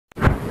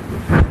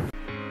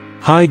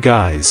Hi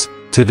guys,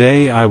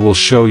 today I will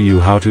show you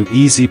how to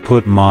easy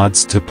put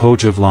mods to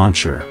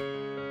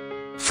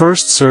PojavLauncher.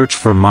 First search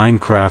for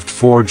Minecraft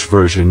Forge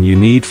version you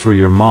need for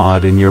your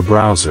mod in your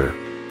browser.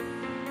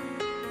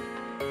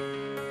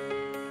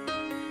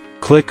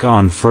 Click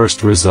on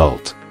first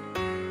result.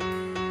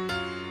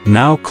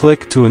 Now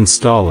click to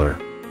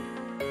installer.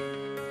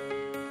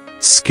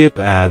 Skip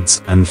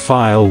ads and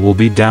file will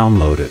be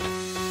downloaded.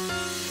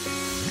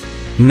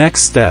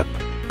 Next step,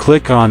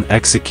 click on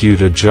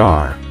execute a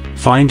jar.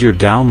 Find your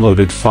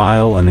downloaded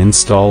file and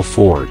install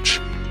Forge.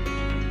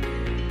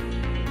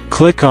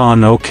 Click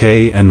on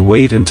OK and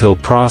wait until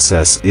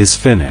process is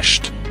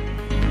finished.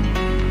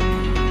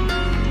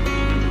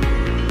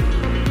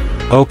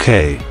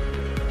 OK.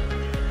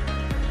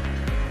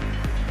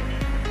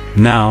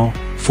 Now,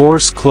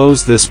 force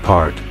close this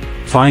part,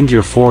 find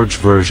your Forge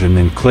version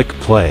and click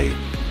play.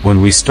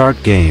 When we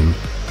start game,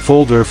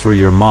 folder for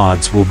your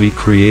mods will be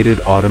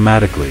created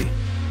automatically.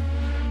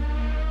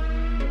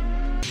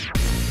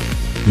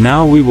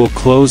 Now we will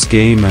close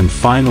game and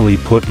finally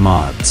put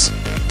mods.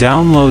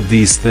 Download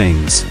these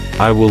things,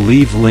 I will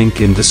leave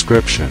link in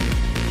description.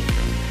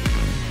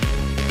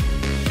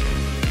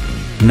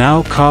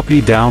 Now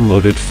copy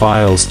downloaded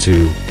files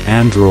to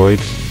Android,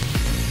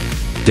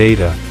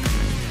 Data,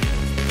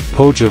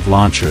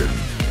 PojavLauncher,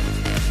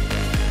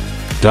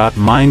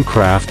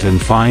 .minecraft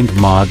and find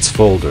mods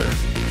folder.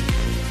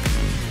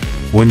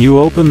 When you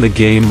open the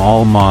game,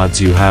 all mods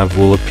you have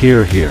will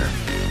appear here.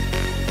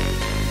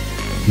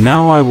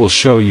 Now I will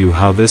show you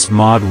how this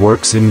mod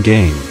works in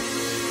game.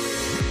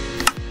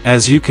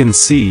 As you can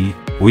see,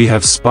 we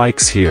have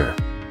spikes here.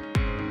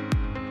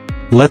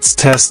 Let's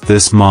test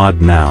this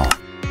mod now.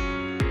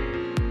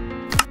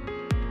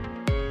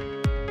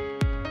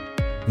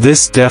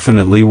 This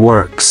definitely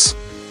works.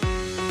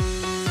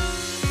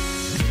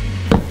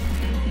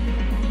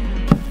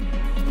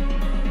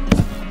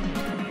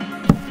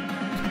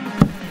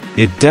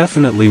 It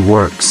definitely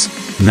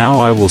works. Now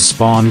I will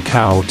spawn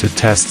cow to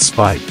test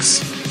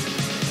spikes.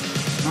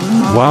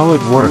 Wow,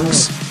 it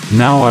works.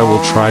 Now I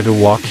will try to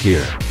walk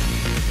here.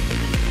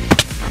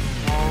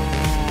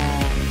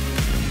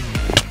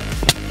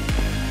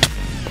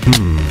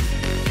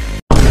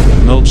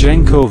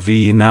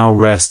 MiljenkoVillager now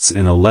rests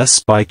in a less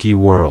spiky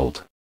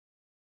world.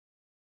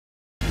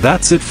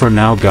 That's it for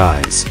now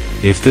guys.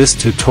 If this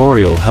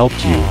tutorial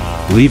helped you,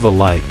 leave a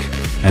like,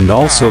 and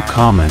also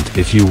comment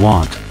if you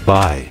want.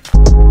 Bye.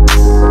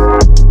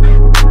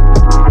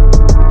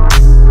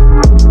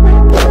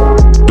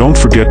 Don't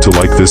forget to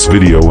like this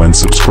video and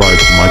subscribe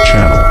to my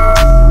channel.